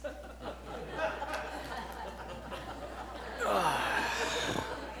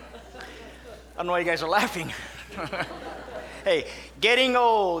don't know why you guys are laughing. Hey, getting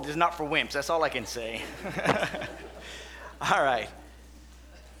old is not for wimps. That's all I can say. All right.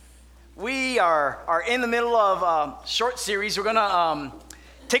 We are in the middle of a short series. We're going to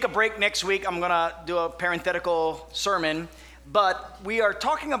take a break next week. I'm going to do a parenthetical sermon. But we are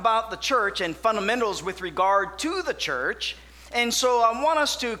talking about the church and fundamentals with regard to the church. And so I want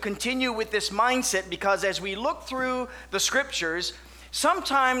us to continue with this mindset because as we look through the scriptures,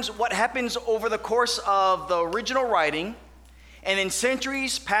 sometimes what happens over the course of the original writing and in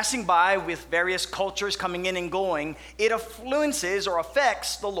centuries passing by with various cultures coming in and going, it influences or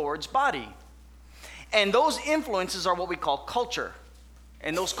affects the Lord's body. And those influences are what we call culture.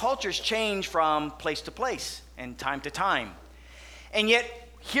 And those cultures change from place to place and time to time. And yet,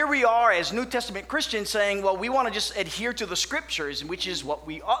 here we are as New Testament Christians saying, well, we want to just adhere to the scriptures, which is what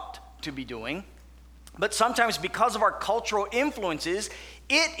we ought to be doing. But sometimes because of our cultural influences,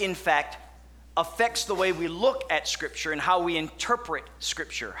 it in fact affects the way we look at scripture and how we interpret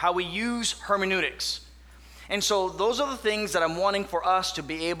scripture, how we use hermeneutics. And so those are the things that I'm wanting for us to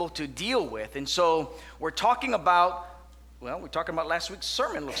be able to deal with. And so we're talking about last week's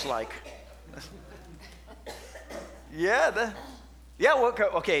sermon, looks like.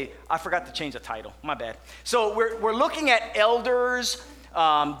 Okay, I forgot to change the title. My bad. So we're looking at elders,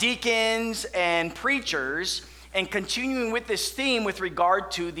 deacons, and preachers, and continuing with this theme with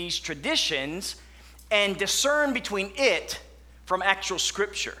regard to these traditions and discern between it from actual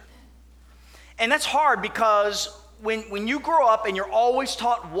scripture. And that's hard because when you grow up and you're always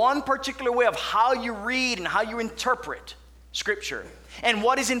taught one particular way of how you read and how you interpret scripture and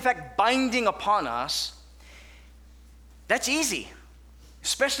what is in fact binding upon us, that's easy.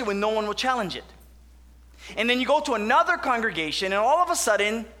 Especially when no one will challenge it. And then you go to another congregation and all of a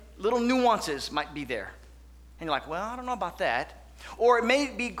sudden, little nuances might be there. And you're like, well, I don't know about that. Or it may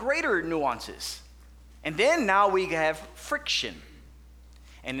be greater nuances. And then now we have friction.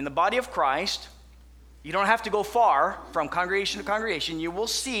 And in the body of Christ, you don't have to go far from congregation to congregation. You will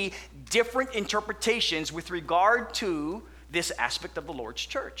see different interpretations with regard to this aspect of the Lord's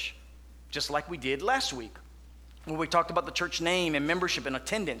church. Just like we did last week. When we talked about the church name and membership and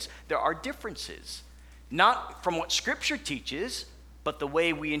attendance, there are differences. Not from what Scripture teaches, but the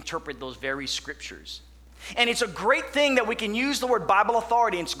way we interpret those very Scriptures. And it's a great thing that we can use the word Bible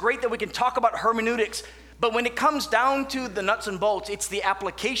authority. And it's great that we can talk about hermeneutics. But when it comes down to the nuts and bolts, it's the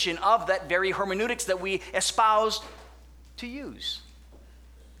application of that very hermeneutics that we espouse to use.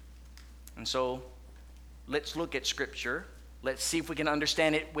 And so, let's look at Scripture. Let's see if we can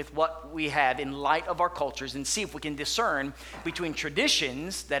understand it with what we have in light of our cultures and see if we can discern between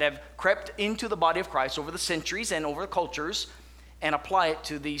traditions that have crept into the body of Christ over the centuries and over the cultures and apply it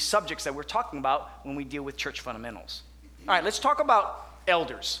to the subjects that we're talking about when we deal with church fundamentals. All right, let's talk about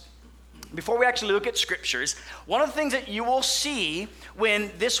elders. Before we actually look at scriptures, one of the things that you will see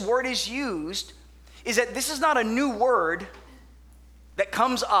when this word is used is that this is not a new word that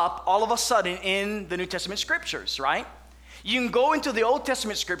comes up all of a sudden in the New Testament scriptures, right? You can go into the Old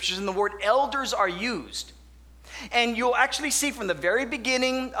Testament scriptures and the word elders are used. And you'll actually see from the very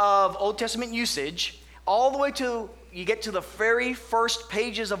beginning of Old Testament usage, all the way to, you get to the very first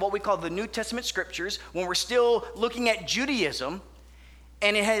pages of what we call the New Testament scriptures, when we're still looking at Judaism,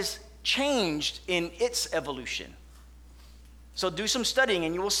 and it has changed in its evolution. So do some studying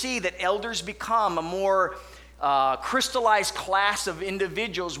and you will see that elders become a more crystallized class of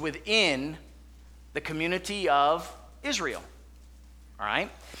individuals within the community of Israel. All right?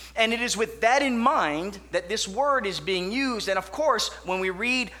 And it is with that in mind that this word is being used. And of course, when we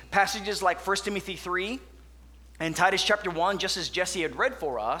read passages like 1 Timothy 3 and Titus chapter 1, just as Jesse had read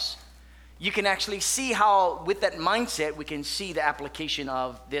for us, you can actually see how, with that mindset, we can see the application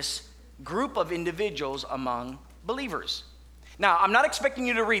of this group of individuals among believers. Now, I'm not expecting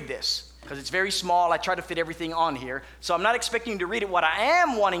you to read this because it's very small. I try to fit everything on here. So I'm not expecting you to read it. What I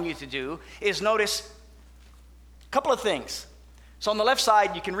am wanting you to do is notice couple of things. So on the left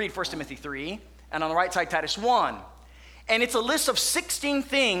side, you can read 1 Timothy 3, and on the right side, Titus 1. And it's a list of 16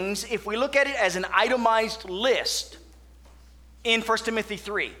 things if we look at it as an itemized list in 1 Timothy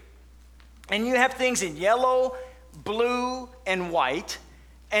 3. And you have things in yellow, blue, and white.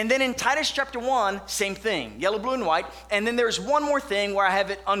 And then in Titus chapter 1, same thing, yellow, blue, and white. And then there's one more thing where I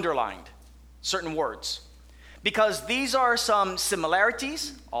have it underlined, certain words. Because these are some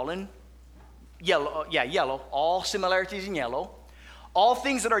similarities, all in yellow, all similarities in yellow. All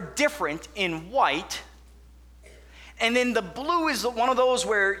things that are different in white. And then the blue is one of those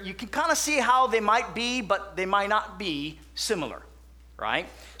where you can kind of see how they might be, but they might not be similar, right?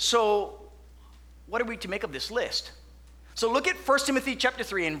 So what are we to make of this list? So look at 1 Timothy chapter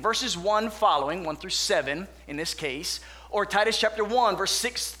 3 and verses 1 following, 1 through 7 in this case, or Titus chapter 1, verse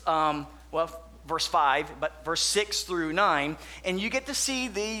 6, verse 5, but verse 6 through 9, and you get to see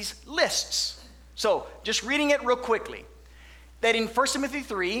these lists. So just reading it real quickly, that in 1 Timothy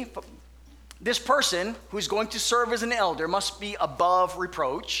 3, this person who's going to serve as an elder must be above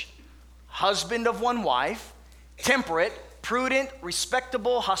reproach, husband of one wife, temperate, prudent,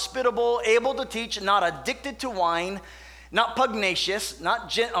 respectable, hospitable, able to teach, not addicted to wine, not pugnacious,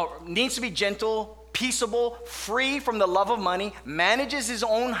 needs to be gentle, peaceable, free from the love of money, manages his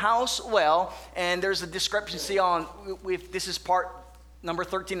own house well, and there's a discrepancy on if this is part number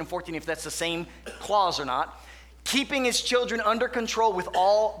 13 and 14, if that's the same clause or not, keeping his children under control with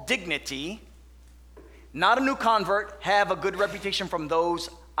all dignity, not a new convert, have a good reputation from those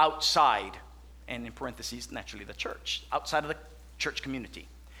outside, and in parentheses, naturally the church, outside of the church community.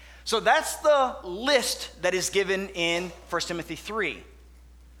 So that's the list that is given in 1 Timothy 3,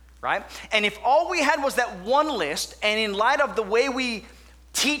 right? And if all we had was that one list, and in light of the way we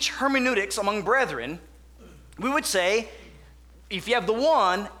teach hermeneutics among brethren, we would say, if you have the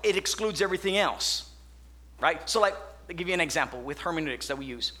one, it excludes everything else, right? So like, I'll give you an example with hermeneutics that we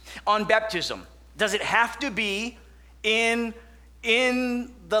use. On baptism, does it have to be in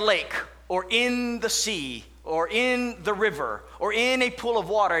the lake or in the sea or in the river or in a pool of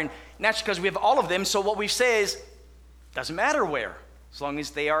water? And naturally, because we have all of them, so what we say is, doesn't matter where, as long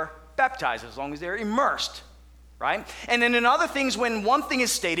as they are baptized, as long as they're immersed, right? And then in other things, when one thing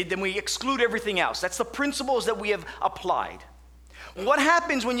is stated, then we exclude everything else. That's the principles that we have applied. What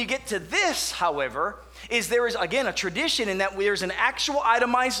happens when you get to this, however, is there is, again, a tradition in that there's an actual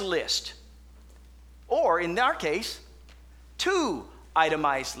itemized list. Or, in our case, 2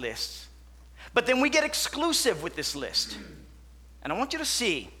 itemized lists. But then we get exclusive with this list. And I want you to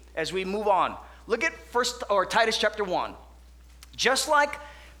see, as we move on, look at Titus chapter 1. Just like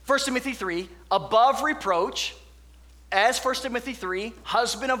 1 Timothy 3, above reproach, as 1 Timothy 3,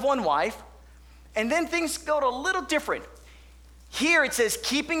 husband of one wife, and then things go to a little different. Here it says,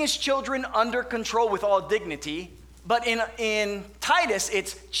 keeping his children under control with all dignity, but in Titus,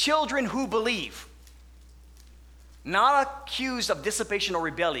 it's children who believe, not accused of dissipation or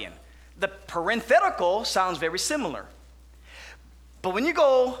rebellion. The parenthetical sounds very similar. But when you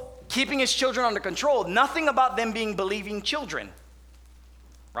go, keeping his children under control, nothing about them being believing children,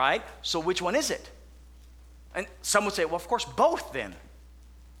 right? So which one is it? And some would say, well, of course, both then,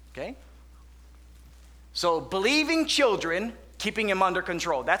 okay? So believing children, keeping them under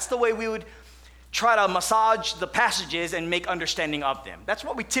control. That's the way we would try to massage the passages and make understanding of them. That's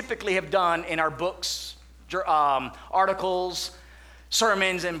what we typically have done in our books, articles,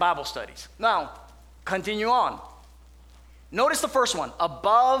 sermons, and Bible studies. Now, continue on. Notice the first one,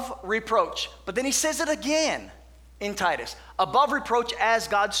 above reproach. But then he says it again in Titus, above reproach as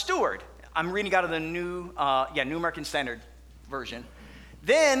God's steward. I'm reading out of the New American Standard Version.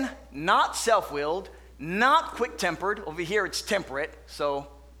 Then, not self-willed, not quick-tempered. Over here, it's temperate, so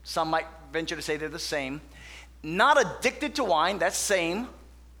some might venture to say they're the same. Not addicted to wine, that's same.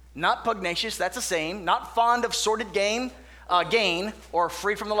 Not pugnacious, that's the same. Not fond of sordid gain, or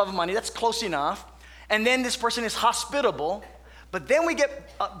free from the love of money, that's close enough. And then this person is hospitable. But then we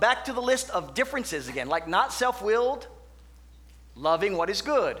get back to the list of differences again, like not self-willed, loving what is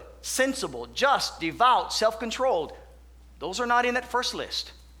good, sensible, just, devout, self-controlled. Those are not in that first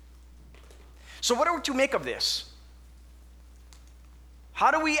list. So what are we to make of this?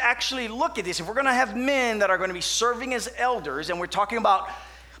 How do we actually look at this? If we're going to have men that are going to be serving as elders, and we're talking about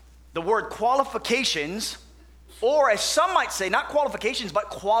the word qualifications, or as some might say, not qualifications, but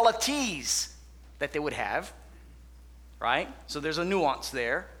qualities that they would have, right? So there's a nuance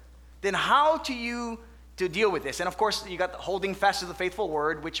there. Then how to deal with this? And of course, you got the holding fast to the faithful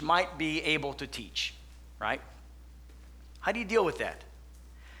word, which might be able to teach, right? How do you deal with that?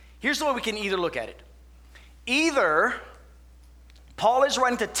 Here's the way we can either look at it. Either Paul is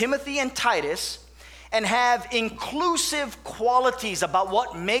writing to Timothy and Titus and have inclusive qualities about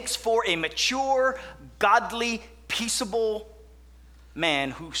what makes for a mature, godly, peaceable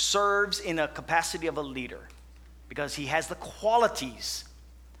man who serves in a capacity of a leader, because he has the qualities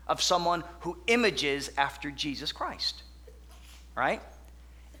of someone who images after Jesus Christ, right?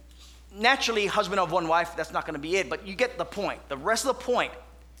 Naturally, husband of one wife, that's not going to be it, but you get the point. The rest of the point,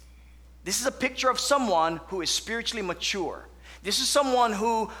 this is a picture of someone who is spiritually mature. This is someone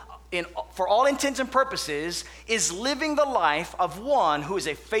who, for all intents and purposes, is living the life of one who is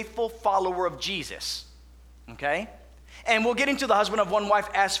a faithful follower of Jesus, okay? And we'll get into the husband of one wife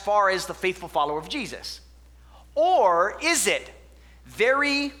as far as the faithful follower of Jesus. Or is it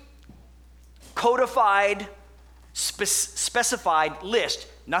very codified, specified list.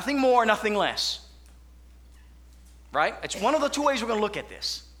 Nothing more, nothing less. Right? It's one of the two ways we're going to look at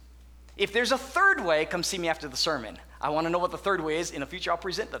this. If there's a third way, come see me after the sermon. I want to know what the third way is. In the future, I'll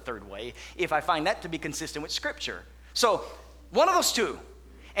present the third way if I find that to be consistent with Scripture. So, one of those two.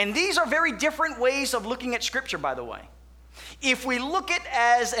 And these are very different ways of looking at Scripture, by the way. If we look at it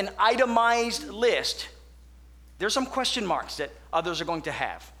as an itemized list, there's some question marks that others are going to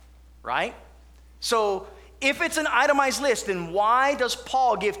have, right? So, if it's an itemized list, then why does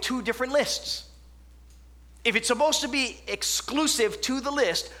Paul give two different lists? If it's supposed to be exclusive to the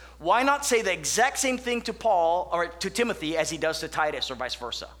list, why not say the exact same thing to Paul or to Timothy as he does to Titus or vice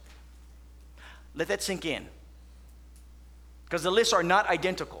versa? Let that sink in. Because the lists are not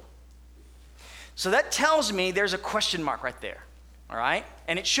identical. So that tells me there's a question mark right there. All right?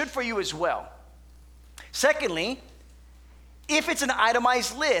 And it should for you as well. Secondly, if it's an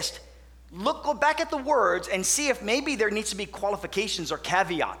itemized list, go back at the words and see if maybe there needs to be qualifications or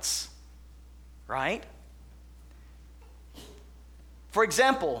caveats. Right? For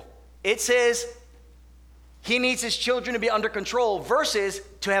example, it says he needs his children to be under control versus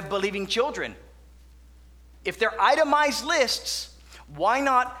to have believing children. If they're itemized lists, why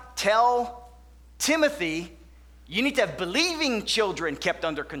not tell Timothy, you need to have believing children kept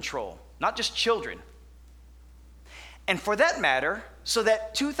under control, not just children. And for that matter, so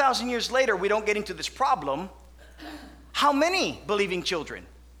that 2,000 years later we don't get into this problem, how many believing children?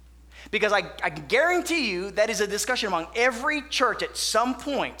 Because I can guarantee you that is a discussion among every church at some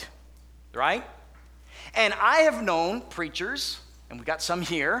point, right? And I have known preachers, and we got some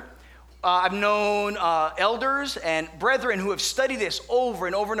here, I've known elders and brethren who have studied this over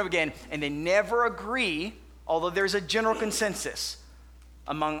and over and over again, and they never agree, although there's a general consensus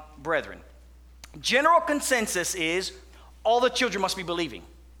among brethren. General consensus is all the children must be believing.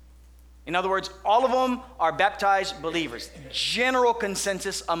 In other words, all of them are baptized believers. General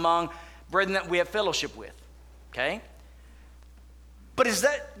consensus among brethren that we have fellowship with. Okay? But is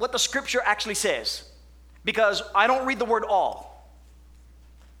that what the Scripture actually says? Because I don't read the word all.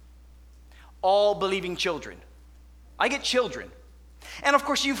 All believing children. I get children. And of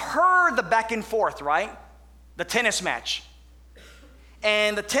course, you've heard the back and forth, right? The tennis match.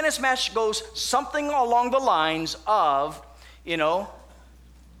 And the tennis match goes something along the lines of,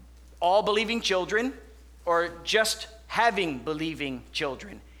 all believing children or just having believing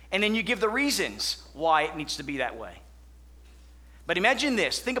children. And then you give the reasons why it needs to be that way. But imagine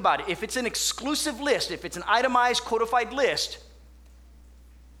this. Think about it. If it's an exclusive list, if it's an itemized, codified list,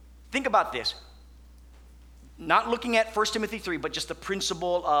 think about this. Not looking at 1 Timothy 3, but just the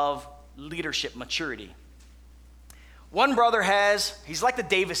principle of leadership, maturity. One brother he's like the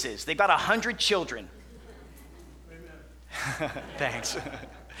Davises. They've got 100 children. Amen. Thanks.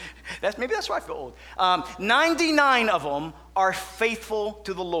 Maybe that's why I feel old. 99 of them are faithful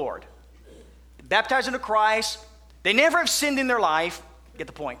to the Lord. Baptized into Christ. They never have sinned in their life. Get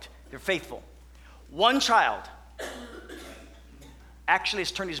the point. They're faithful. One child actually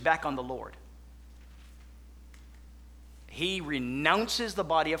has turned his back on the Lord. He renounces the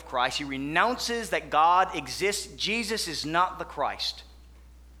body of Christ. He renounces that God exists. Jesus is not the Christ.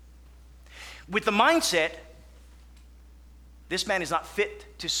 With the mindset, this man is not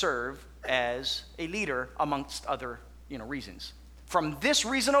fit to serve as a leader amongst other, reasons. From this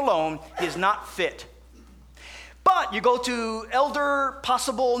reason alone, he is not fit. But you go to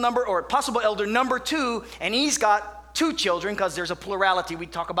possible elder number 2, and he's got 2 children because there's a plurality. We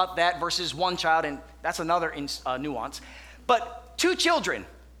talk about that versus 1 child, and that's another nuance. But 2 children,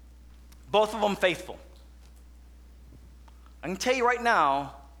 both of them faithful. I can tell you right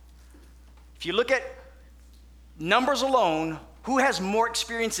now, if you look at numbers alone, who has more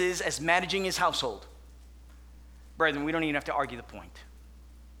experiences as managing his household? Brethren, we don't even have to argue the point.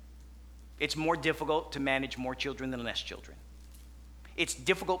 It's more difficult to manage more children than less children. It's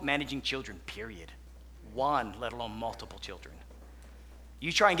difficult managing children, period. 1, let alone multiple children.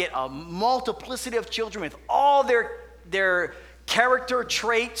 You try and get a multiplicity of children with all their character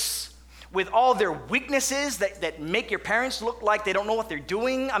traits, with all their weaknesses that make your parents look like they don't know what they're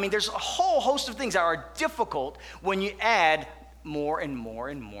doing. I mean, there's a whole host of things that are difficult when you add more and more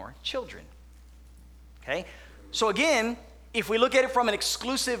and more children. Okay? So again, if we look at it from an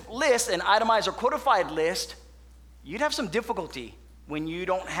exclusive list, an itemized or codified list, you'd have some difficulty when you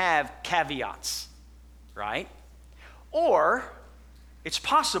don't have caveats, right? Or it's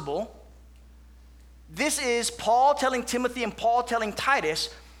possible this is Paul telling Timothy and Paul telling Titus,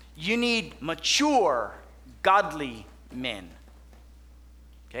 you need mature, godly men.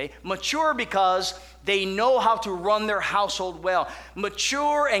 Okay? Mature because they know how to run their household well.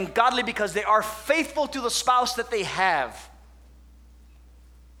 Mature and godly because they are faithful to the spouse that they have.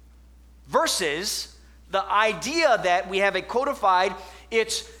 Versus the idea that we have a codified,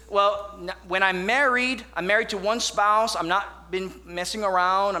 it's, well, when I'm married to one spouse, I'm not been messing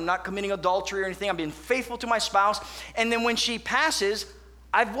around, I'm not committing adultery or anything, I've been faithful to my spouse, and then when she passes,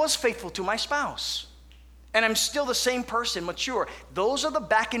 I was faithful to my spouse. And I'm still the same person, mature. Those are the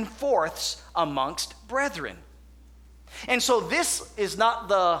back and forths amongst brethren. And so this is not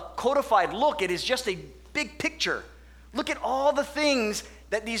the codified look, it is just a big picture. Look at all the things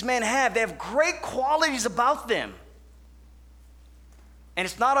that these men have. They have great qualities about them. And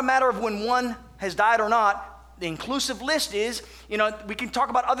it's not a matter of when one has died or not. The inclusive list is, we can talk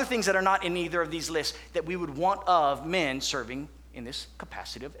about other things that are not in either of these lists that we would want of men serving in this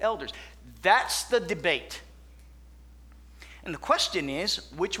capacity of elders. That's the debate. And the question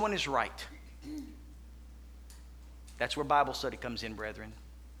is, which one is right? That's where Bible study comes in, brethren.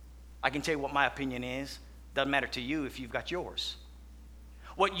 I can tell you what my opinion is. Doesn't matter to you if you've got yours.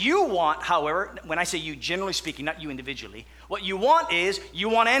 What you want, however, when I say you, generally speaking, not you individually, what you want is you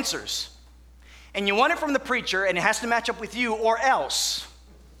want answers. And you want it from the preacher, and it has to match up with you, or else.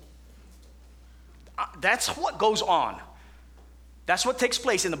 That's what goes on. That's what takes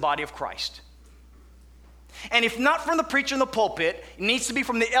place in the body of Christ. And if not from the preacher in the pulpit, it needs to be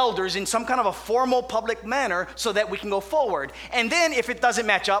from the elders in some kind of a formal public manner so that we can go forward. And then if it doesn't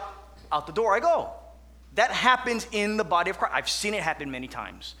match up, out the door I go. That happens in the body of Christ. I've seen it happen many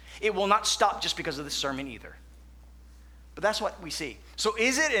times. It will not stop just because of this sermon either. But that's what we see. So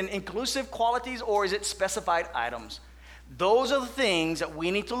is it an inclusive qualities or is it specified items? Those are the things that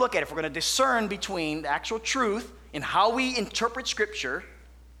we need to look at if we're going to discern between the actual truth in how we interpret Scripture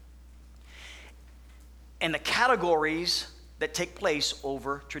and the categories that take place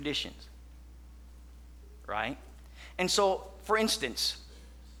over traditions. Right? And so, for instance,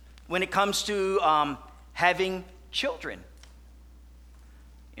 when it comes to having children,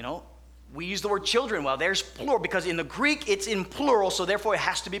 we use the word children. Well, there's plural because in the Greek it's in plural, so therefore it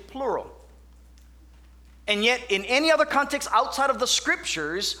has to be plural. And yet, in any other context outside of the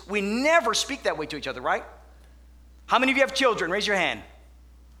Scriptures, we never speak that way to each other, right? How many of you have children? Raise your hand.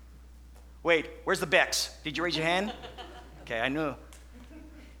 Wait, where's the Becks? Did you raise your hand? Okay, I knew.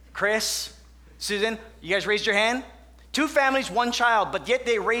 Chris, Susan, you guys raised your hand? 2 families, 1 child, but yet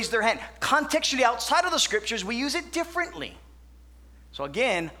they raised their hand. Contextually, outside of the Scriptures, we use it differently. So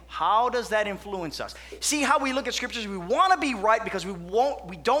again, how does that influence us? See how we look at Scriptures? We want to be right because we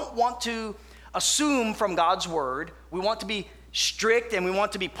don't want to assume from God's Word. We want to be strict and we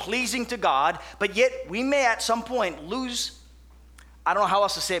want to be pleasing to God, but yet we may at some point lose, I don't know how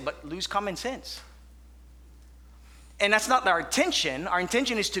else to say it, but lose common sense. And that's not our intention. Our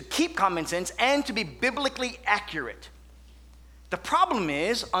intention is to keep common sense and to be biblically accurate. The problem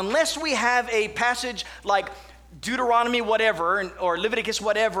is, unless we have a passage like Deuteronomy whatever, or Leviticus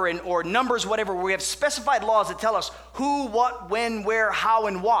whatever, or Numbers whatever, where we have specified laws that tell us who, what, when, where, how,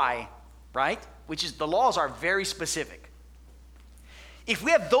 and why, right? Which is, the laws are very specific. If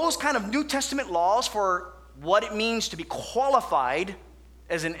we have those kind of New Testament laws for what it means to be qualified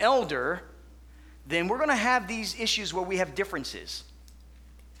as an elder, then we're going to have these issues where we have differences.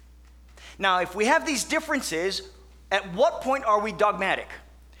 Now, if we have these differences, at what point are we dogmatic?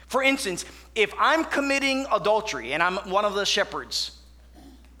 For instance, if I'm committing adultery and I'm one of the shepherds,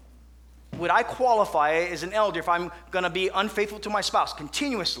 would I qualify as an elder if I'm going to be unfaithful to my spouse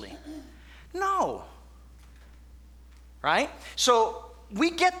continuously? No. Right? So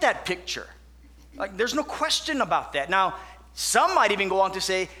we get that picture. Like, there's no question about that. Now, some might even go on to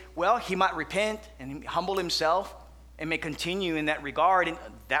say, well, he might repent and humble himself and may continue in that regard. And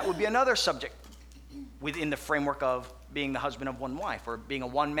that would be another subject within the framework of being the husband of one wife, or being a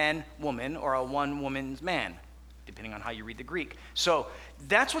one-man woman or a one-woman's man, depending on how you read the Greek. So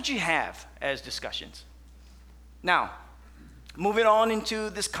that's what you have as discussions. Now, moving on into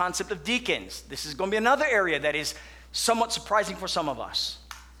this concept of deacons. This is going to be another area that is somewhat surprising for some of us.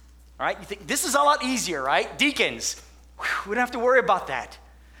 All right, you think this is a lot easier, right? Deacons, we don't have to worry about that.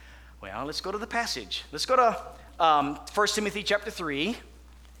 Well, let's go to the passage. Let's go to 1 Timothy chapter 3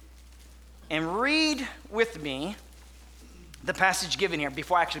 and read with me the passage given here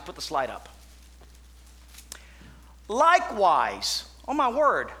before I actually put the slide up. Likewise, oh my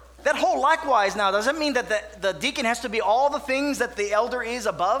word, that whole likewise now, does that mean that the deacon has to be all the things that the elder is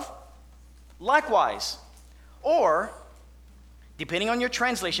above? Likewise. Or, depending on your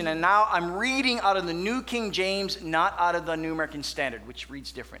translation, and now I'm reading out of the New King James, not out of the New American Standard, which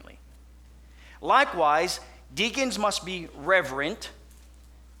reads differently. Likewise, deacons must be reverent,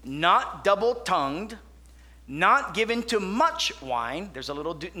 not double-tongued, not given to much wine. There's a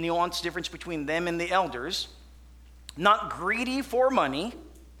little nuance difference between them and the elders. Not greedy for money,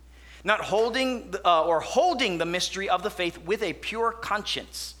 not holding the mystery of the faith with a pure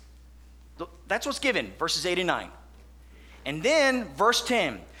conscience. That's what's given, verses 8 and 9. And then verse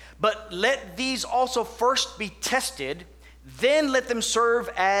 10, but let these also first be tested, then let them serve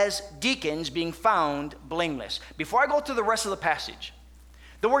as deacons, being found blameless. Before I go to the rest of the passage,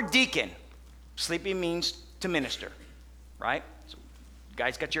 the word deacon, sleepy, means to minister, right? So you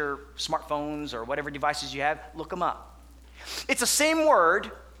guys got your smartphones or whatever devices you have, look them up. It's the same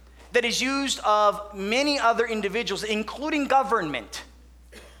word that is used of many other individuals, including government.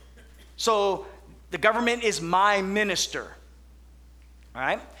 So the government is my minister, all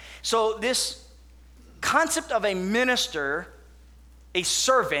right? So this concept of a minister, a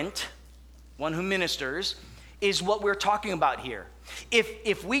servant, one who ministers, is what we're talking about here.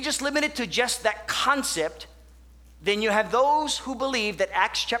 If we just limit it to just that concept, then you have those who believe that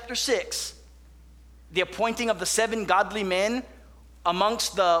Acts chapter 6, the appointing of the 7 godly men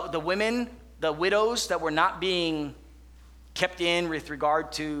amongst the women, the widows that were not being kept in with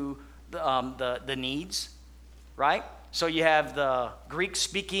regard to the needs, right? So you have the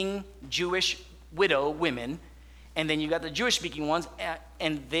Greek-speaking Jewish widow women, and then you got the Jewish-speaking ones,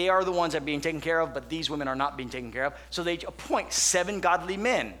 and they are the ones that are being taken care of, but these women are not being taken care of. So they appoint 7 godly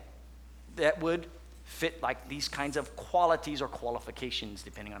men that would fit like these kinds of qualities or qualifications,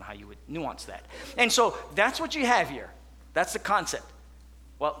 depending on how you would nuance that. And so that's what you have here. That's the concept.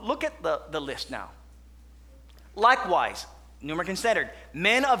 Well, look at the list now. Likewise, New American Standard,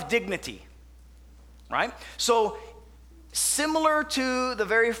 men of dignity, right? So similar to the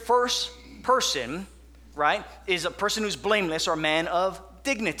very first person, right, is a person who's blameless or man of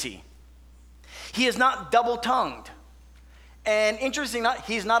dignity. He is not double-tongued. And interesting,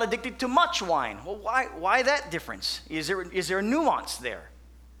 he's not addicted to much wine. Well, why that difference? Is there a nuance there?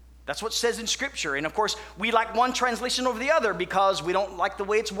 That's what it says in Scripture. And of course, we like one translation over the other because we don't like the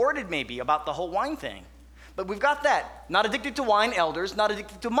way it's worded maybe about the whole wine thing. But we've got that. Not addicted to wine, elders. Not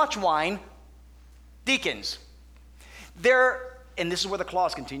addicted to much wine, deacons. And this is where the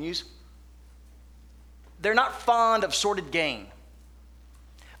clause continues, they're not fond of sordid gain,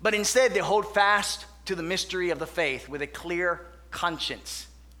 but instead they hold fast to the mystery of the faith with a clear conscience.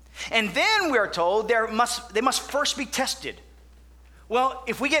 And then we're told they must first be tested. Well,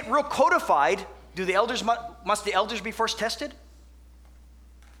 if we get real codified, must the elders be first tested?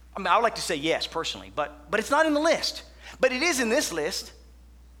 I mean, I would like to say yes, personally, but it's not in the list. But it is in this list.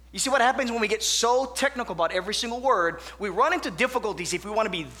 You see what happens when we get so technical about every single word? We run into difficulties if we want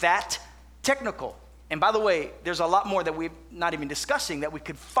to be that technical. And by the way, there's a lot more that we're not even discussing that we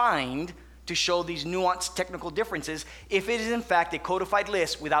could find to show these nuanced technical differences if it is in fact a codified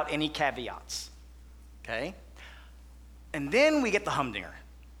list without any caveats. Okay? And then we get the humdinger.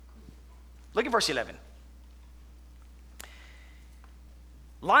 Look at verse 11.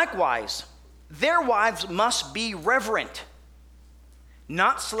 Likewise, their wives must be reverent,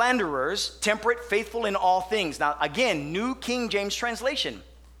 not slanderers, temperate, faithful in all things. Now, again, New King James translation.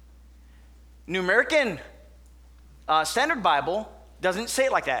 New American Standard Bible doesn't say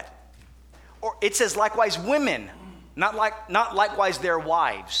it like that. Or it says likewise women, not likewise their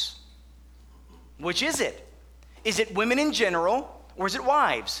wives. Which is it? Is it women in general, or is it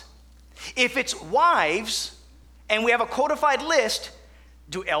wives? If it's wives, and we have a codified list,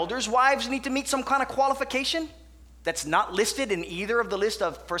 do elders' wives need to meet some kind of qualification that's not listed in either of the list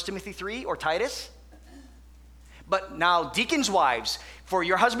of 1 Timothy 3 or Titus? But now deacons' wives, for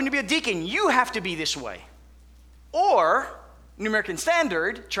your husband to be a deacon, you have to be this way. Or, New American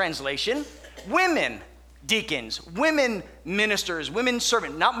Standard translation, women deacons, women ministers, women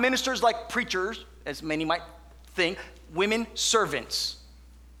servants, not ministers like preachers, as many might think, women servants.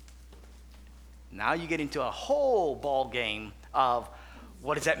 Now you get into a whole ball game of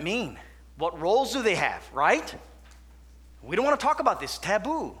what does that mean? What roles do they have, right? We don't want to talk about this,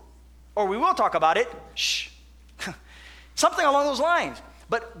 taboo. Or we will talk about it, shh. Something along those lines.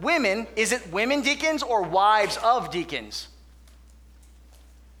 But women, is it women deacons or wives of deacons?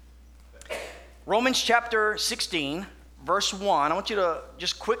 Romans chapter 16, verse 1. I want you to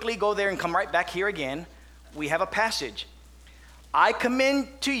just quickly go there and come right back here again. We have a passage. I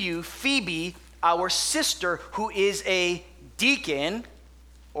commend to you Phoebe, our sister, who is a deacon,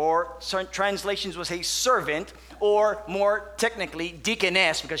 or certain translations will say servant, or more technically,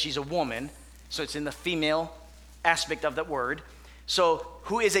 deaconess, because she's a woman. So it's in the female aspect of that word. So,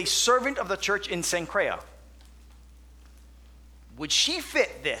 who is a servant of the church in Cenchrea. Would she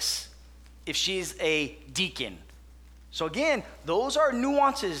fit this if she's a deacon? So again, those are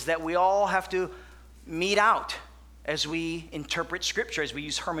nuances that we all have to meet out as we interpret Scripture, as we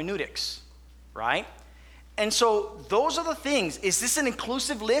use hermeneutics, right? And so those are the things. Is this an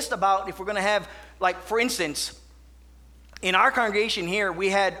inclusive list about if we're going to have, like, for instance, in our congregation here, we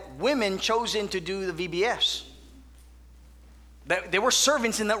had women chosen to do the VBS. They were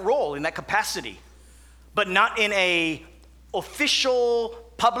servants in that role, in that capacity, but not in a official,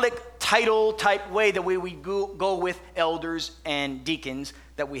 public title type way that we go with elders and deacons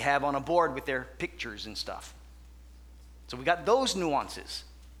that we have on a board with their pictures and stuff. So we got those nuances.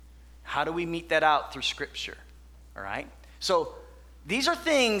 How do we meet that out through Scripture? All right? So these are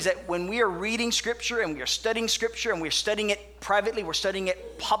things that when we are reading Scripture and we are studying Scripture and we're studying it privately, we're studying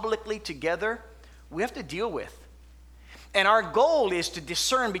it publicly together, we have to deal with. And our goal is to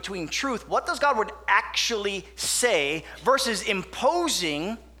discern between truth, what does God would actually say, versus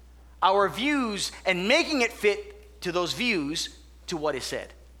imposing our views and making it fit to those views to what is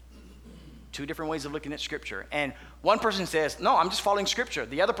said. Two different ways of looking at Scripture. And one person says, no, I'm just following Scripture.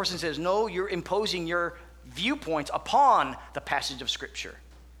 The other person says, no, you're imposing your viewpoints upon the passage of Scripture.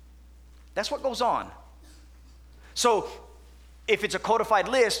 That's what goes on. So if it's a codified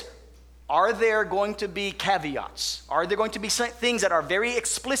list, are there going to be caveats? Are there going to be things that are very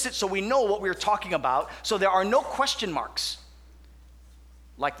explicit so we know what we're talking about, so there are no question marks?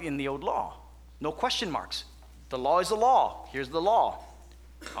 Like in the old law, no question marks. The law is the law. Here's the law.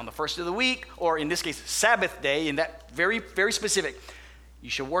 On the first of the week, or in this case, Sabbath day, in that very, very specific, you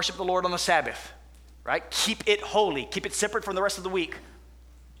should worship the Lord on the Sabbath, right? Keep it holy. Keep it separate from the rest of the week.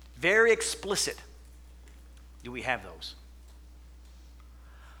 Very explicit. Do we have those?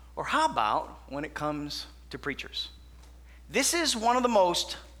 Or how about when it comes to preachers? This is one of the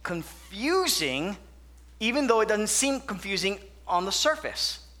most confusing, even though it doesn't seem confusing on the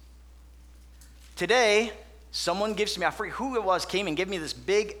surface. Today, someone gives me, I forget who it was, came and gave me this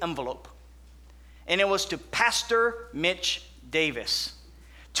big envelope. And it was to Pastor Mitch Davis.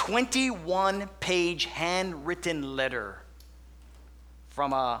 21-page handwritten letter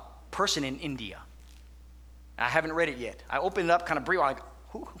from a person in India. I haven't read it yet. I opened it up kind of brief, like,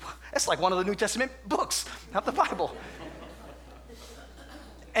 that's like one of the New Testament books, not the Bible.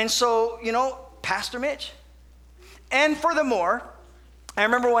 And so, Pastor Mitch. And furthermore, I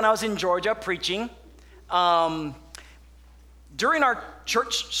remember when I was in Georgia preaching, during our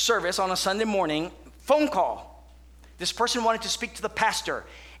church service on a Sunday morning, phone call. This person wanted to speak to the pastor.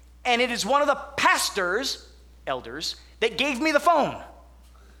 And it is one of the pastors, elders, that gave me the phone.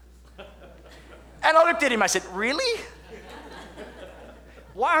 And I looked at him, I said, really?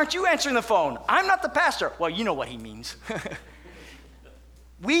 Why aren't you answering the phone? I'm not the pastor. Well, you know what he means.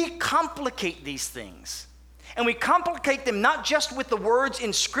 We complicate these things. And we complicate them not just with the words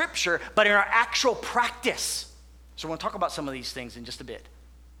in Scripture, but in our actual practice. So we're going to talk about some of these things in just a bit.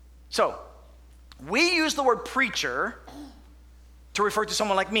 So, we use the word preacher to refer to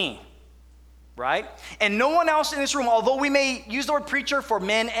someone like me, right? And no one else in this room, although we may use the word preacher for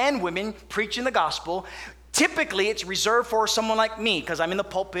men and women preaching the gospel, typically it's reserved for someone like me because I'm in the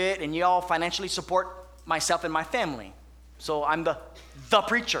pulpit and y'all financially support myself and my family. So I'm the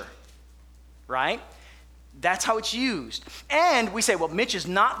preacher, right? That's how it's used. And we say, well, Mitch is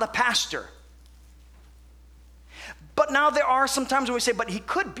not the pastor. But now there are some times when we say, but he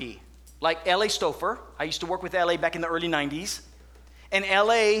could be. Like L.A. Stouffer. I used to work with L.A. back in the early 90s. And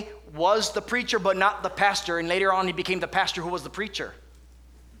L.A. was the preacher, but not the pastor. And later on, he became the pastor who was the preacher.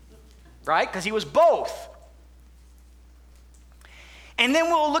 Right? Because he was both. And then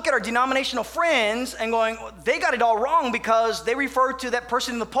we'll look at our denominational friends and going, they got it all wrong because they refer to that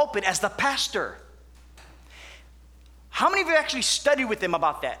person in the pulpit as the pastor. How many of you actually studied with them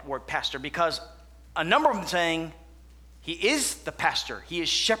about that word pastor? Because a number of them saying, he is the pastor. He is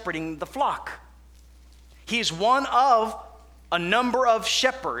shepherding the flock. He is one of a number of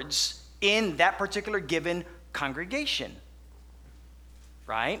shepherds in that particular given congregation.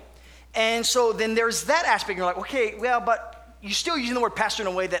 Right? And so then there's that aspect. You're like, okay, well, but you're still using the word pastor in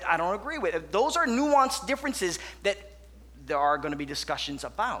a way that I don't agree with. Those are nuanced differences that there are going to be discussions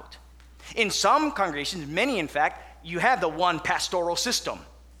about. In some congregations, many in fact, you have the one pastoral system.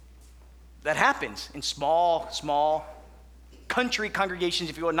 That happens in small country congregations,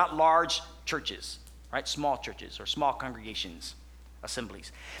 if you will, not large churches, right? Small churches or small congregations,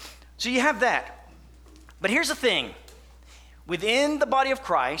 assemblies. So you have that. But here's the thing. Within the body of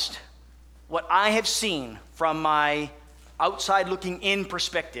Christ, what I have seen from my outside looking in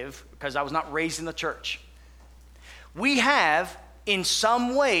perspective, because I was not raised in the church, we have, in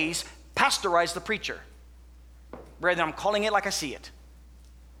some ways, pastorized the preacher. Rather than I'm calling it like I see it.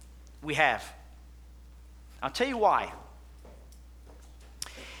 We have. I'll tell you why.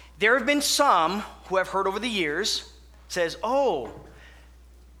 There have been some who I've heard over the years says, Mr.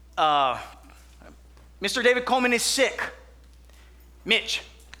 David Coleman is sick. Mitch,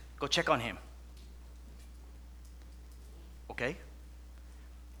 go check on him. Okay?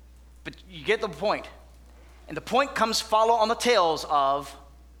 But you get the point. And the point comes follow on the tails of,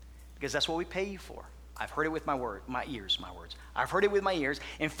 because that's what we pay you for. I've heard it with my ears. I've heard it with my ears.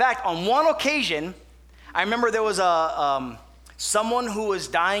 In fact, on one occasion, I remember there was someone who was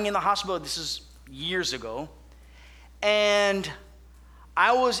dying in the hospital. This is years ago. And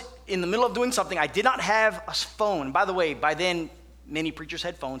I was in the middle of doing something. I did not have a phone. By the way, by then, many preachers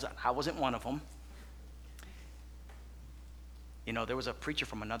had phones. I wasn't one of them. You know, there was a preacher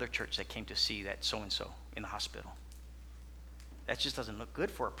from another church that came to see that so-and-so in the hospital. That just doesn't look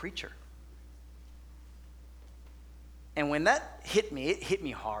good for a preacher. And when that hit me, it hit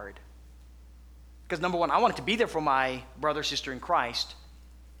me hard. Because number one, I wanted to be there for my brother, sister in Christ.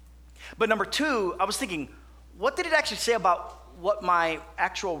 But number two, I was thinking, what did it actually say about what my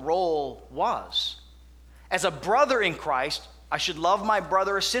actual role was? As a brother in Christ, I should love my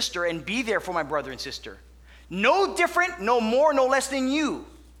brother or sister and be there for my brother and sister. No different, no more, no less than you,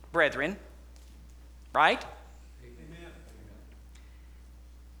 brethren. Right? Amen.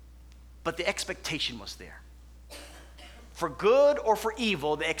 But the expectation was there. For good or for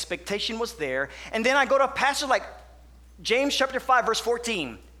evil, the expectation was there. And then I go to a passage like James chapter 5, verse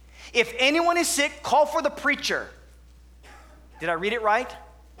 14. If anyone is sick, call for the preacher. Did I read it right?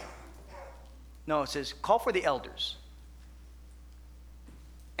 No, it says, call for the elders.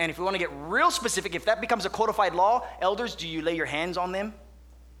 And if we want to get real specific, if that becomes a codified law, elders, do you lay your hands on them?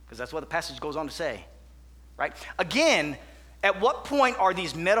 Because that's what the passage goes on to say. Right? Again, at what point are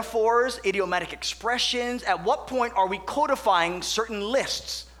these metaphors, idiomatic expressions, at what point are we codifying certain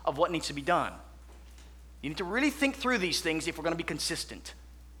lists of what needs to be done? You need to really think through these things if we're going to be consistent.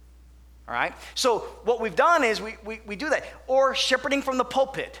 All right? So what we've done is we do that. Or shepherding from the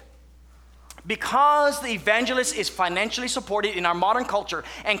pulpit. Because the evangelist is financially supported in our modern culture,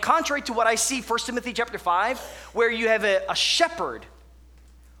 and contrary to what I see 1 Timothy chapter 5, where you have a shepherd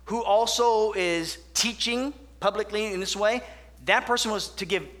who also is teaching publicly in this way, that person was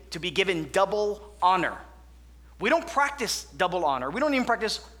to be given double honor. We don't practice double honor. We don't even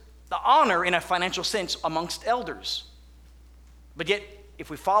practice the honor in a financial sense amongst elders. But yet, if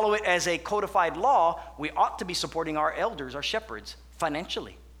we follow it as a codified law, we ought to be supporting our elders, our shepherds,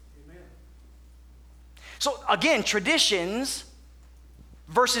 financially. Amen. So again, traditions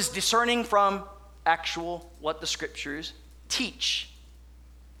versus discerning from actual what the scriptures teach.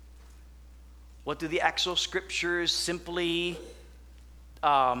 What do the actual scriptures simply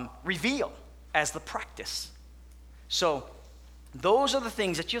reveal as the practice? So those are the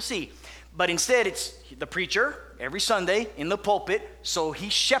things that you'll see. But instead, it's the preacher every Sunday in the pulpit, so he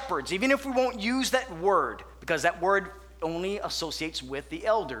shepherds, even if we won't use that word, because that word only associates with the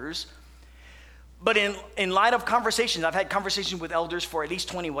elders. But in light of conversations, I've had conversations with elders for at least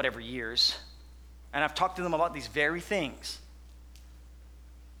 20 whatever years, and I've talked to them about these very things.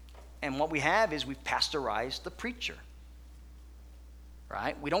 And what we have is we've pasteurized the preacher,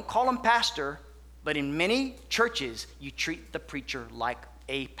 right? We don't call him pastor, but in many churches, you treat the preacher like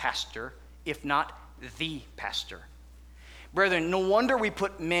a pastor, if not the pastor. Brethren, no wonder we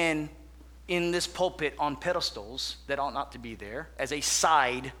put men in this pulpit on pedestals that ought not to be there as a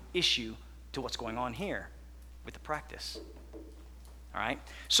side issue to what's going on here with the practice. All right?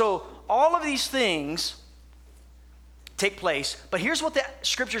 So all of these things take place, but here's what the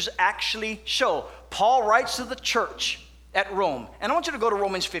scriptures actually show. Paul writes to the church at Rome, and I want you to go to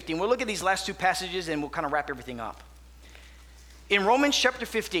Romans 15. We'll look at these last two passages and we'll kind of wrap everything up. In Romans chapter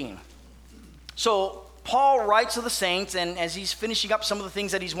 15, so Paul writes to the saints, and as he's finishing up some of the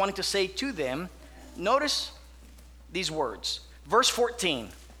things that he's wanting to say to them, notice these words. Verse 14.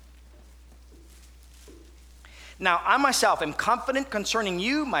 Now I myself am confident concerning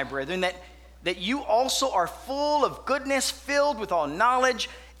you, my brethren, that you also are full of goodness, filled with all knowledge,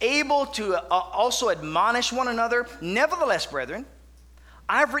 able to also admonish one another. Nevertheless, brethren,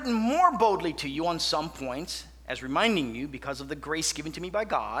 I've written more boldly to you on some points, as reminding you, because of the grace given to me by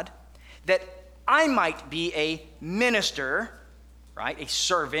God, that I might be a minister, right, a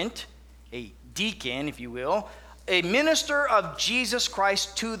servant, a deacon, if you will, a minister of Jesus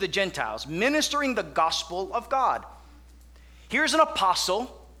Christ to the Gentiles, ministering the gospel of God. Here's an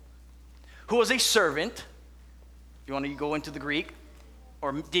apostle who was a servant, you want to go into the Greek,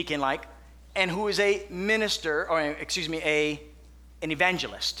 or deacon-like, and who is a minister, or an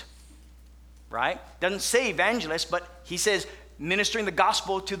evangelist, right? Doesn't say evangelist, but he says ministering the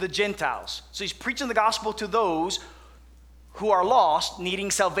gospel to the Gentiles. So he's preaching the gospel to those who are lost,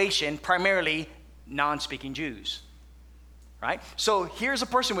 needing salvation, primarily non-speaking Jews. Right? So here's a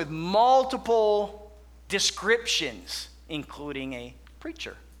person with multiple descriptions, including a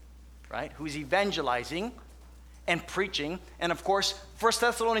preacher, right, who's evangelizing and preaching. And of course, 1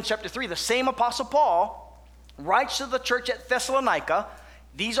 Thessalonians chapter 3, the same Apostle Paul writes to the church at Thessalonica.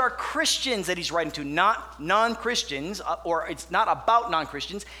 These are Christians that he's writing to, not non-Christians, or it's not about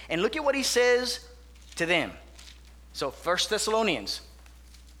non-Christians. And look at what he says to them. So 1 Thessalonians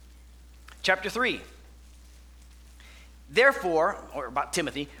chapter 3. Therefore, or about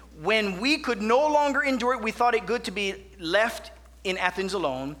Timothy, when we could no longer endure it, we thought it good to be left in Athens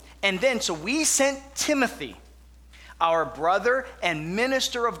alone. And then, so we sent Timothy, our brother and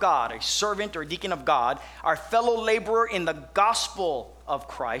minister of God, a servant or deacon of God, our fellow laborer in the gospel of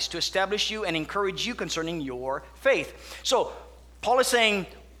Christ, to establish you and encourage you concerning your faith. So Paul is saying,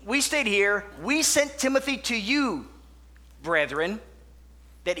 we stayed here, we sent Timothy to you, brethren,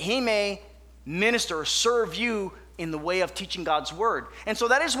 that he may minister or serve you in the way of teaching God's word. And so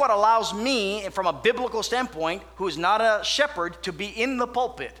that is what allows me, from a biblical standpoint, who is not a shepherd, to be in the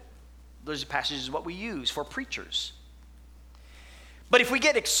pulpit. Those passages are what we use for preachers. But if we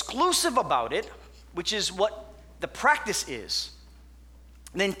get exclusive about it, which is what the practice is,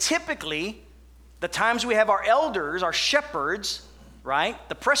 then typically the times we have our elders, our shepherds, right,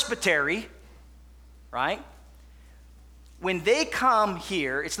 the presbytery, right, when they come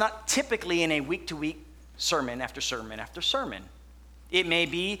here, it's not typically in a week-to-week sermon after sermon after sermon. It may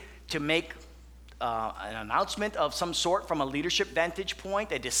be to make an announcement of some sort from a leadership vantage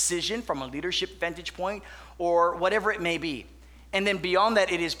point, a decision from a leadership vantage point, or whatever it may be. And then beyond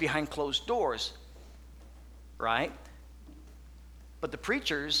that, it is behind closed doors, right? But the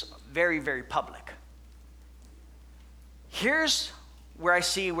preacher's very, very public. Here's where I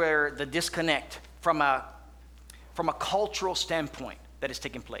see where the disconnect from a cultural standpoint that is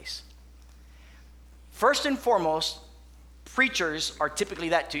taking place. First and foremost, preachers are typically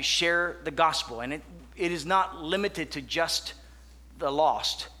that to share the gospel, and it is not limited to just the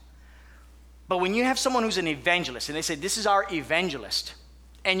lost. But when you have someone who's an evangelist, and they say, this is our evangelist,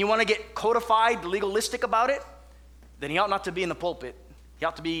 and you want to get codified, legalistic about it, then he ought not to be in the pulpit. He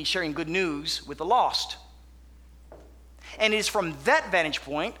ought to be sharing good news with the lost. And it is from that vantage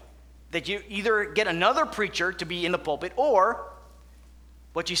point that you either get another preacher to be in the pulpit, or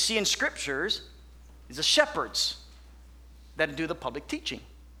what you see in scriptures is the shepherds that do the public teaching.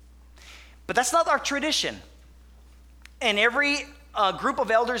 But that's not our tradition. And every group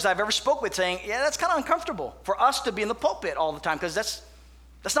of elders I've ever spoke with saying, yeah, that's kind of uncomfortable for us to be in the pulpit all the time, because that's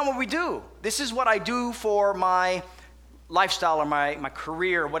not what we do. This is what I do for my lifestyle or my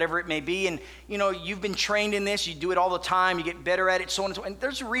career, or whatever it may be. And, you know, you've been trained in this. You do it all the time. You get better at it, so on and so on. And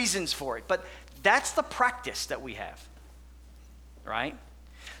there's reasons for it. But that's the practice that we have, right?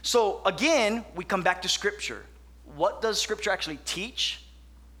 So, again, we come back to Scripture. What does Scripture actually teach?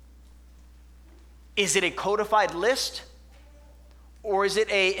 Is it a codified list? Or is it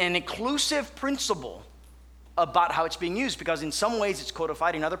an inclusive principle about how it's being used? Because in some ways it's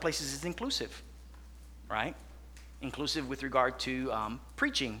codified, in other places it's inclusive, right? Inclusive with regard to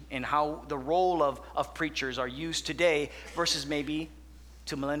preaching and how the role of preachers are used today versus maybe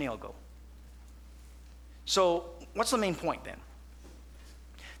 2 millennia ago. So what's the main point then?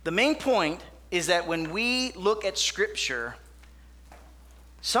 The main point is that when we look at Scripture,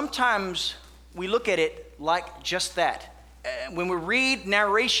 sometimes we look at it like just that. When we read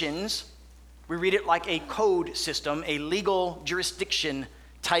narrations, we read it like a code system, a legal jurisdiction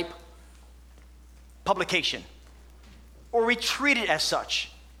type publication, or we treat it as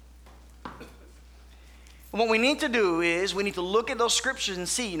such. And what we need to do is we need to look at those scriptures and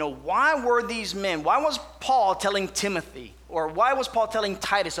see, why were these men, why was Paul telling Timothy, or why was Paul telling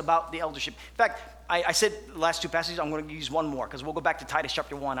Titus about the eldership? In fact, I said the last two passages, I'm going to use one more because we'll go back to Titus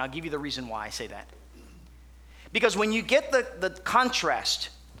chapter 1. I'll give you the reason why I say that. Because when you get the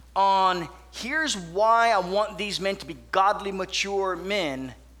contrast on here's why I want these men to be godly, mature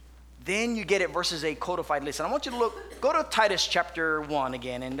men, then you get it versus a codified list. And I want you to go to Titus chapter 1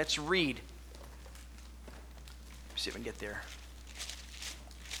 again, and let's read. Let's see if I can get there.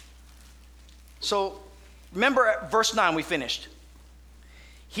 So remember at verse 9 we finished.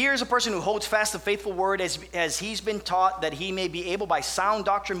 Here's a person who holds fast the faithful word as he's been taught, that he may be able by sound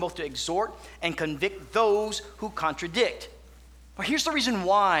doctrine both to exhort and convict those who contradict. But here's the reason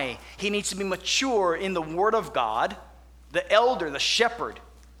why he needs to be mature in the word of God, the elder, the shepherd.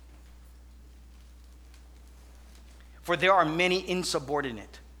 For there are many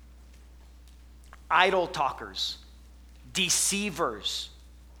insubordinate, idle talkers, deceivers,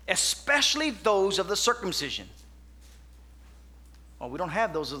 especially those of the circumcision. Well, we don't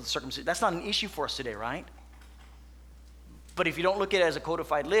have those of the circumcision. That's not an issue for us today, right? But if you don't look at it as a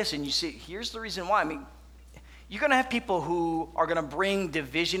codified list and you see, here's the reason why. I mean, you're going to have people who are going to bring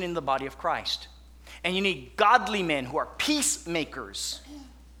division in the body of Christ. And you need godly men who are peacemakers,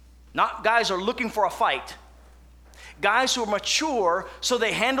 not guys who are looking for a fight. Guys who are mature so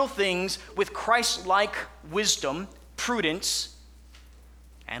they handle things with Christ-like wisdom, prudence,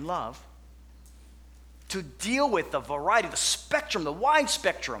 and love to deal with the variety, the spectrum, the wide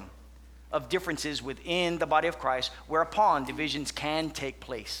spectrum of differences within the body of Christ, whereupon divisions can take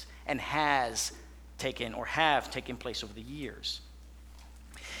place and have taken place over the years.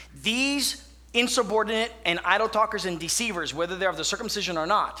 These insubordinate and idle talkers and deceivers, whether they're of the circumcision or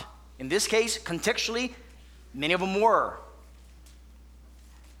not, in this case, contextually, many of them were.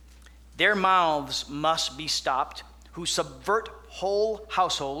 Their mouths must be stopped, who subvert whole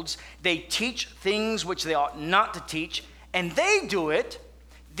households. They teach things which they ought not to teach, and they do it.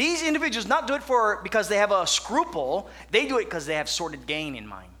 These individuals not do it because they have a scruple. They do it because they have sordid gain in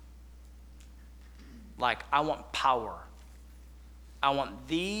mind. Like, I want power. I want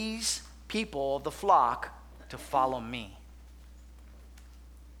these people of the flock to follow me.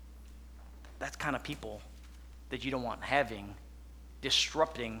 That's kind of people that you don't want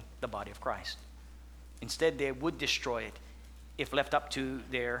disrupting the body of Christ. Instead, they would destroy it if left up to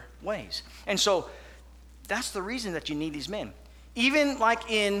their ways. And so that's the reason that you need these men. Even like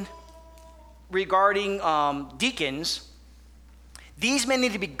regarding deacons, these men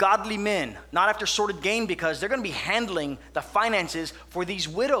need to be godly men, not after sordid gain, because they're going to be handling the finances for these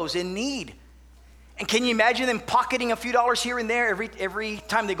widows in need. And can you imagine them pocketing a few dollars here and there every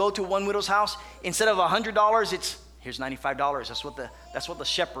time they go to one widow's house? Instead of $100, it's here's $95. That's what the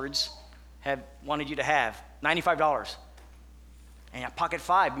shepherds have wanted you to have, $95. And I pocket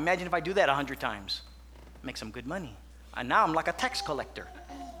 $5. Imagine if I do that 100 times. Make some good money. And now I'm like a tax collector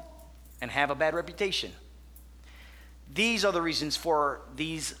and have a bad reputation. These are the reasons for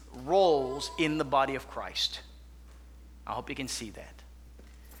these roles in the body of Christ. I hope you can see that.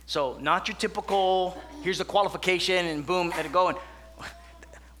 So not your typical, here's the qualification and boom, let it go. And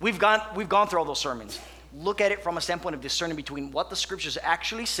we've gone through all those sermons. Look at it from a standpoint of discerning between what the scriptures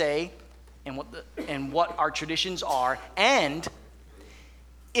actually say and what our traditions are. And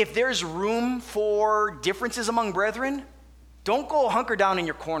if there's room for differences among brethren, don't go hunker down in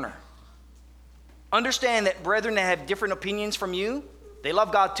your corner. Understand that brethren that have different opinions from you, they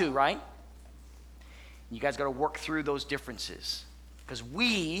love God too, right? You guys got to work through those differences, because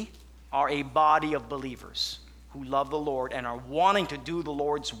we are a body of believers who love the Lord and are wanting to do the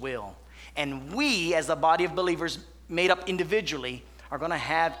Lord's will. And we, as a body of believers made up individually, are going to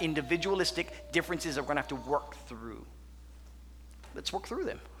have individualistic differences that we're going to have to work through. Let's work through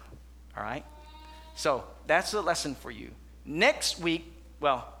them, all right? So that's the lesson for you. Next week,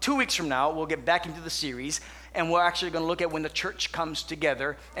 2 weeks from now, we'll get back into the series, and we're actually going to look at when the church comes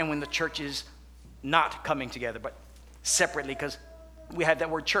together and when the church is not coming together, but separately, because we have that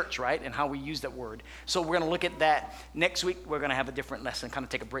word church, right, and how we use that word. So we're going to look at that. Next week, we're going to have a different lesson, kind of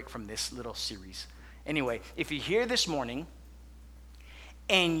take a break from this little series. Anyway, if you're here this morning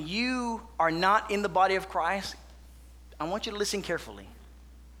and you are not in the body of Christ, I want you to listen carefully.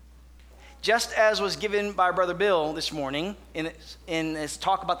 Just as was given by Brother Bill this morning in his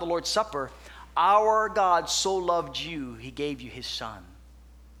talk about the Lord's Supper, our God so loved you, he gave you his son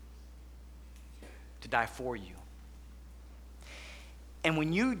to die for you. And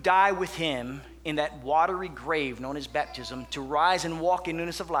when you die with him in that watery grave known as baptism, to rise and walk in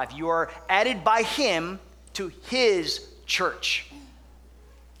newness of life, you are added by him to his church,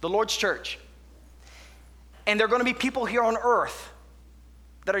 the Lord's church. And there are going to be people here on earth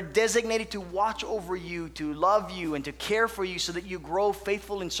that are designated to watch over you, to love you, and to care for you so that you grow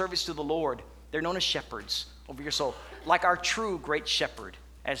faithful in service to the Lord. They're known as shepherds over your soul, like our true great shepherd,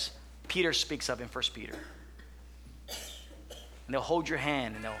 as Peter speaks of in 1 Peter. And they'll hold your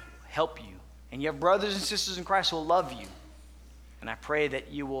hand and they'll help you. And you have brothers and sisters in Christ who will love you. And I pray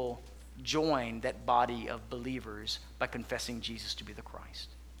that you will join that body of believers by confessing Jesus to be the Christ.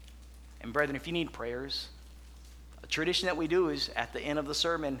 And brethren, if you need prayers, a tradition that we do is at the end of the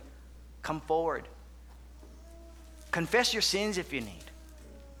sermon, come forward. Confess your sins if you need.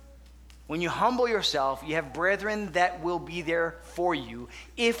 When you humble yourself, you have brethren that will be there for you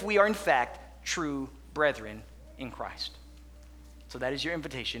if we are in fact true brethren in Christ. So that is your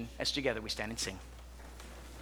invitation as together we stand and sing.